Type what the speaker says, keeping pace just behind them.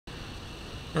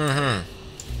Mm-hmm.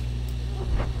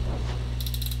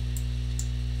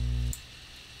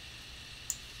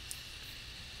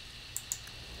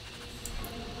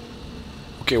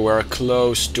 Okay, we're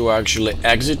close to actually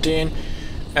exiting,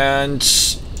 and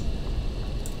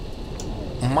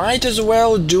might as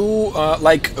well do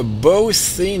like both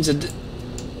things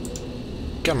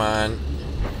come on.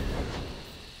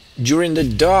 During the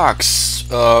docks,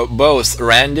 both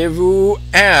Rendezvous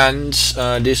and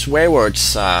this Wayward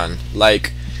Sun.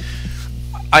 Like,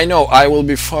 I know I will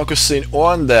be focusing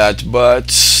on that,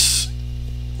 but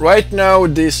right now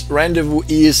this Rendezvous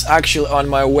is actually on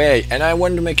my way, and I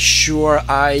want to make sure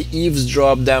I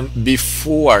eavesdrop them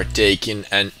before taking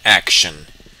an action.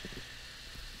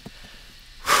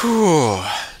 Whew.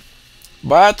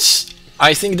 But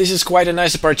I think this is quite a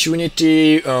nice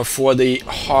opportunity for the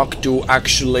Hawk to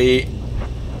actually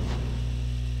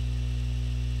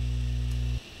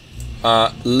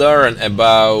learn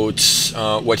about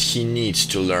what he needs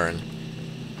to learn.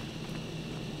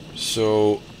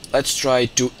 So let's try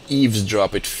to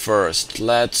eavesdrop it first.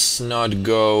 Let's not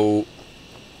go...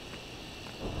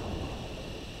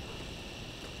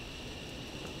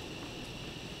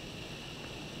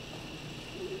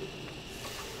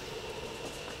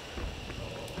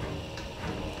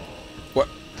 What?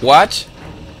 What?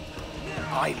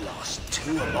 I lost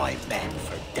 2 of my men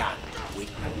for damned weak.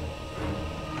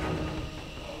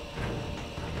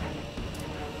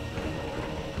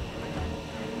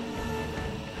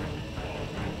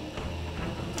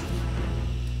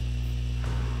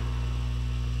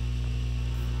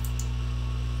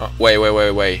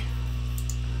 Wait.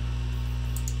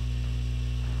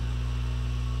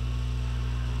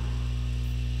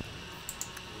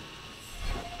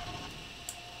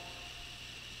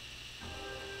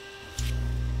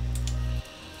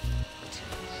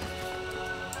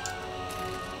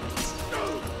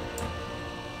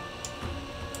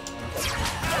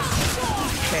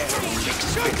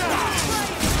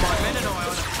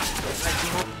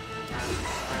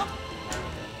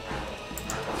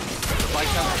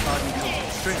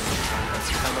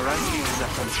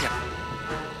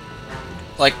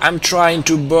 Like, I'm trying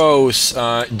to both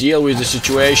deal with the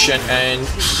situation and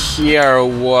hear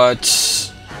what...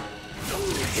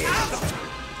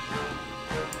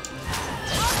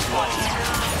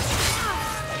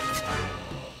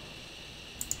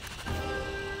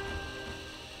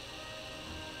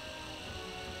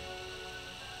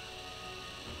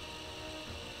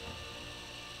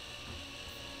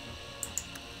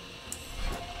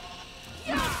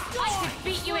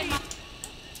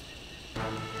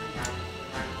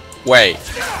 Wait.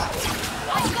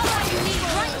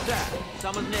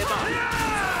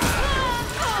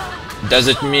 Does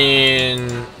it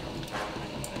mean...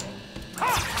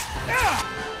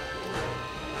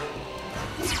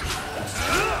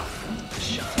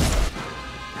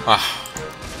 Ah.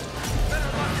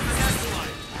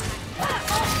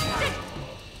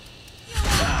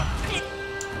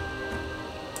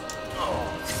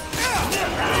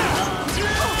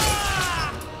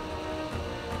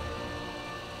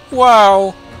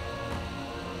 Wow.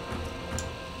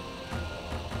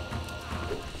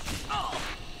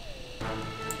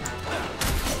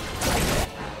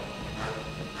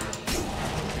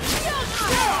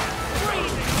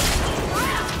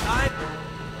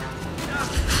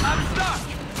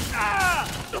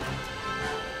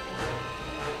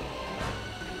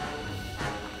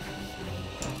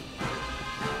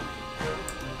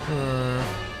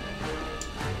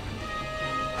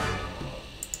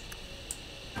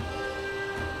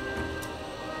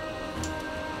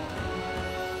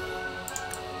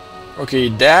 Okay,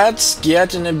 that's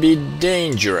getting a bit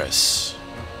dangerous.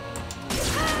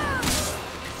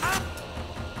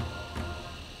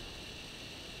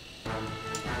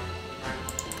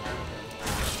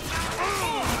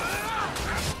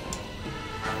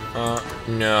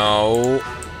 No.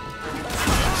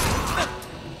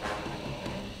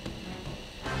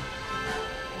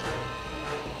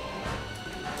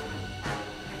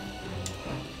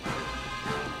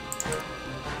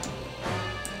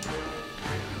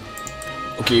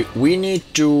 Okay, we need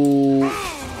to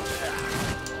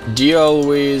deal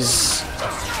with...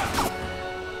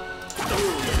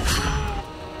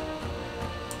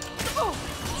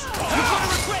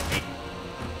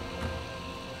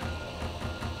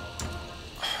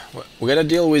 We gotta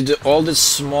deal with all the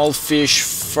small fish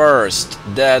first.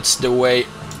 That's the way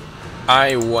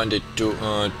I wanted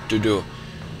to do.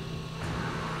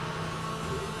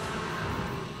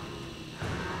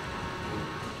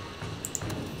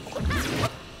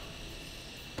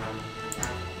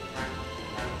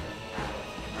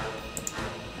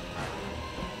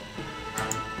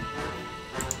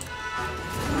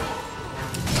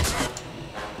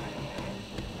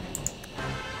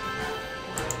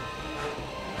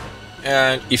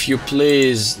 And if you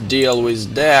please deal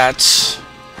with that.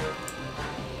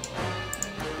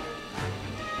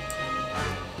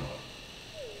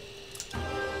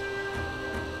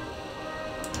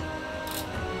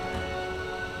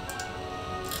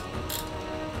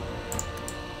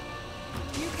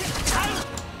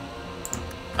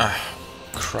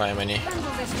 Criminy.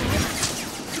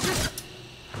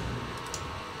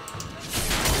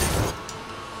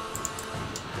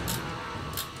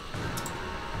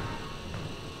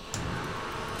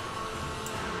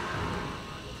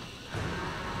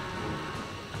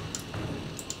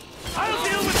 I'll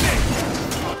deal with this.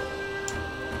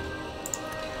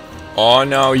 Oh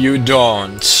no, you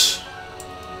don't.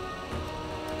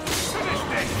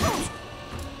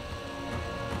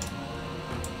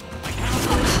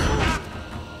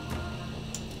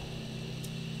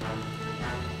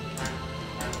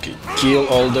 Kill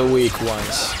all the weak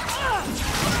ones.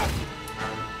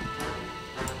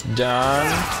 Done.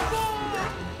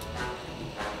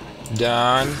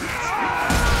 Done.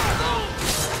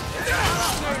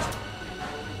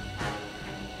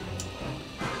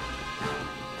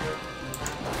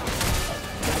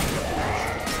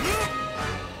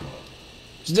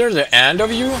 Is there the end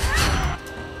of you?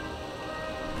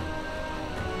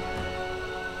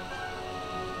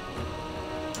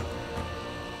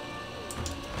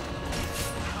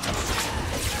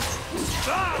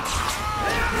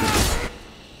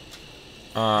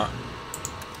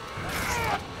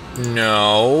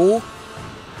 No.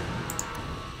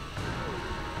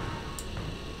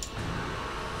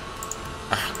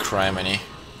 Criminy.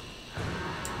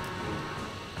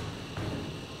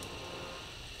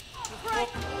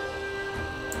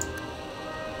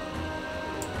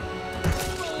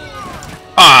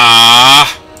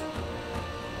 Ah!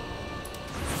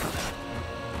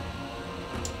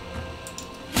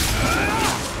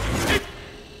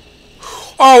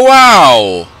 Oh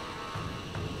wow!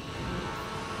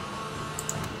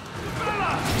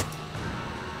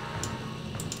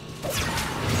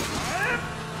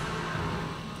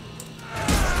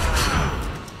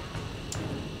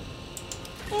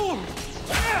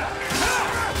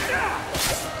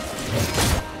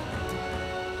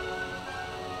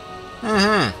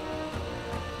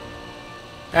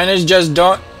 And it's just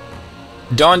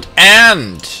don't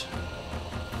end.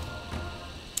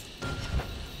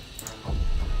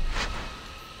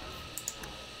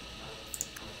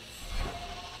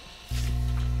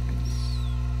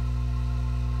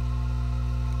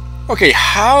 Okay,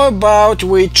 how about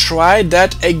we try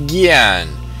that again?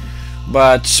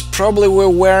 But probably we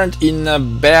weren't in the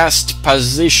best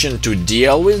position to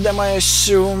deal with them, I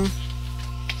assume.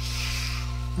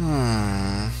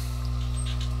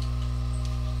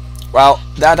 Well,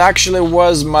 that actually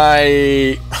was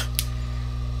my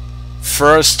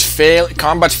first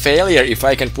combat failure, if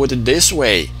I can put it this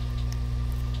way.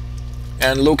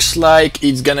 And looks like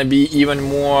it's gonna be even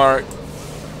more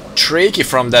tricky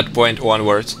from that point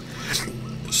onwards.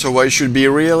 So I should be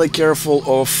really careful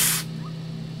of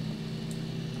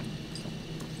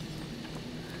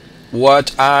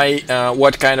what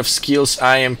kind of skills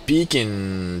I am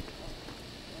picking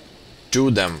to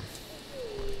them.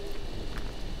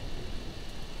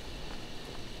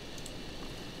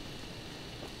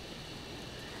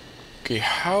 Okay,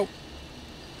 how?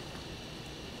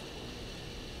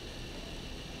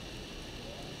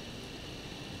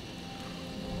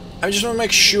 I just want to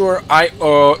make sure I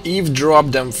eavesdrop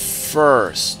them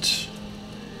first.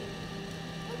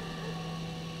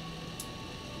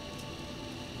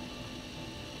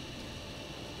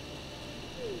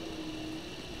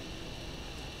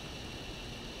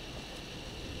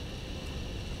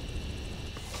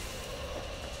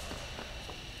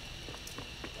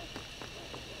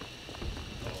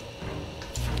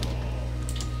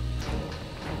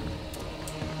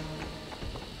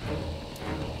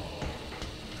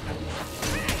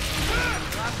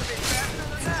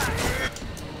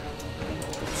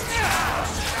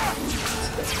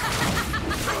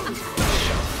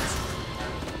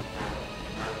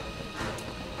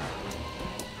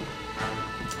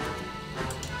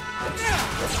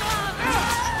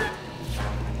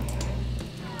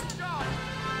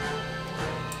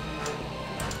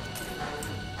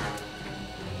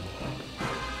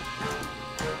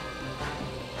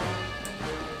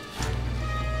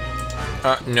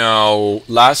 No,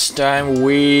 last time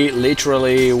we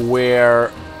literally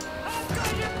were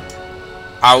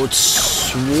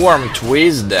outswarmed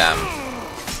with them.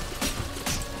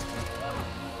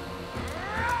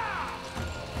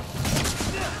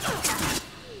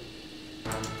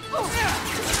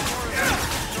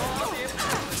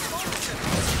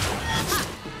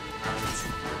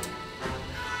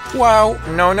 Wow,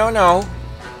 no, no, no.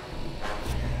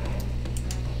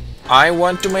 I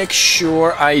want to make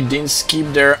sure I didn't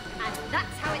skip there. And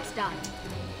that's how it's done.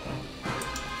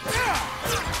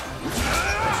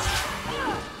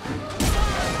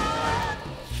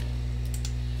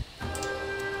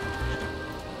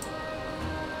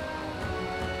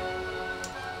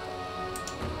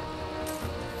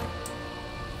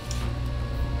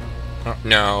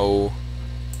 No.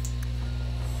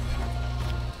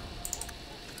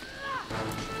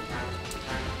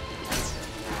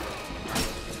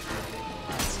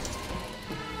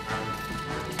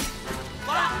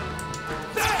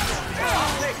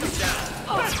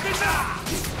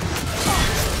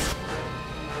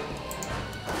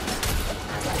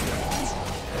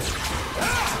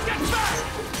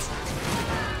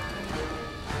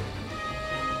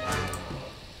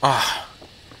 Ah.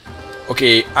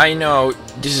 Okay, I know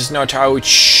this is not how it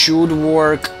should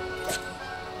work.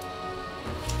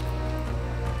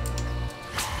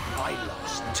 I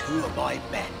lost 2 of my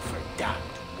men for damned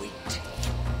wheat.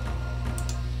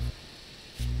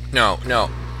 No, no,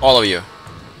 all of you. If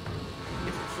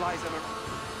it flies on a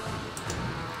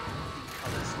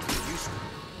colors would be useful.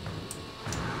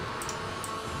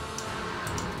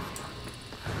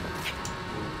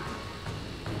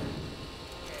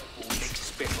 Careful, big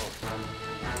spittle.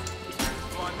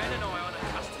 My men and I aren't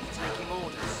accustomed to taking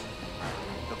orders.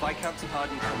 The Viscount's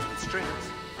pardon comes with strings.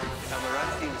 If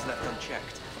Amaranthine is left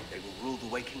unchecked, they will rule the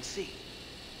waking sea.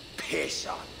 Piss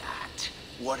on that.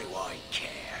 What do I care?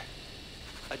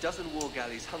 A dozen war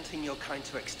galleys hunting your kind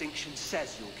to extinction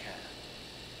says you'll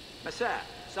care. Sir,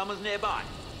 someone's nearby.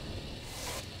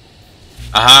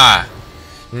 Aha!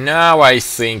 Now I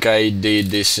think I did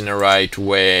this in the right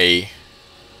way.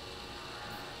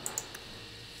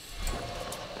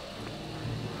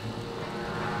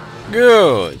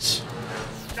 Good.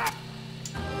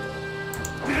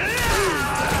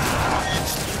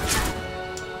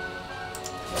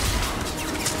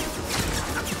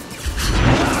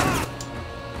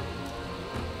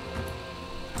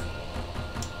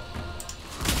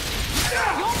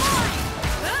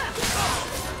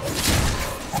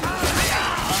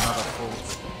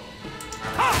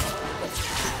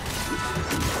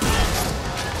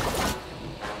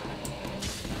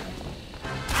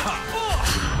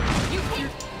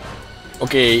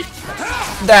 Okay,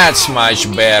 that's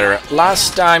much better.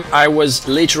 Last time I was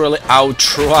literally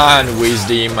outrun with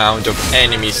the amount of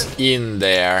enemies in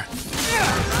there.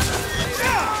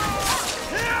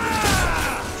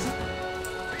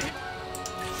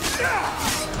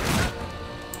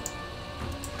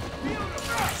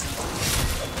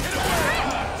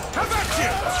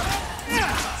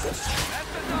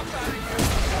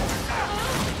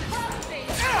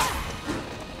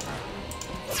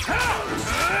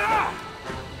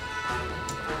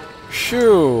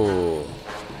 Phew.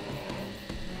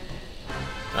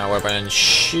 Now weapon and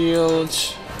shield.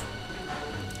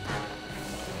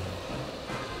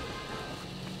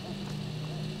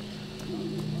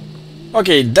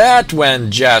 Okay, that went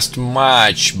just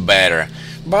much better.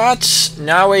 But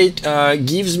now it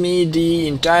gives me the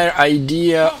entire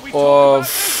idea of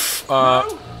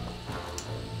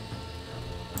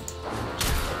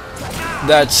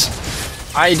that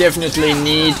I definitely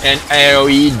need an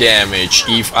AoE damage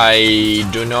if I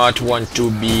do not want to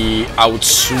be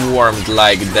outswarmed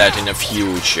like that in the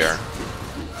future.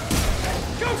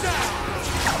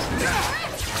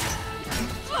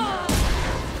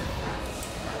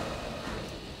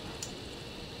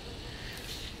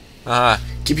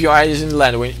 Keep your eyes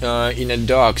inland when in the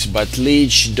docks, but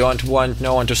Leech don't want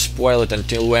no one to spoil it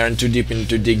until we're too deep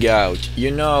into dig out.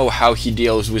 You know how he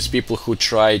deals with people who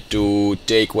try to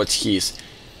take what's his.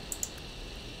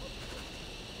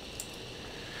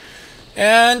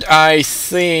 And I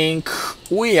think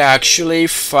we actually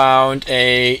found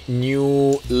a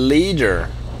new leader.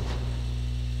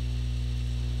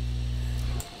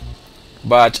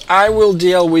 But I will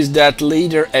deal with that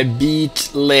leader a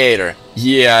bit later.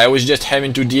 Yeah, I was just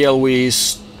having to deal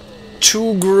with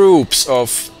 2 groups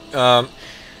of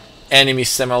enemies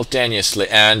simultaneously,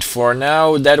 and for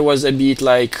now that was a bit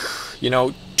like, you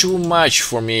know, too much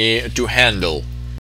for me to handle.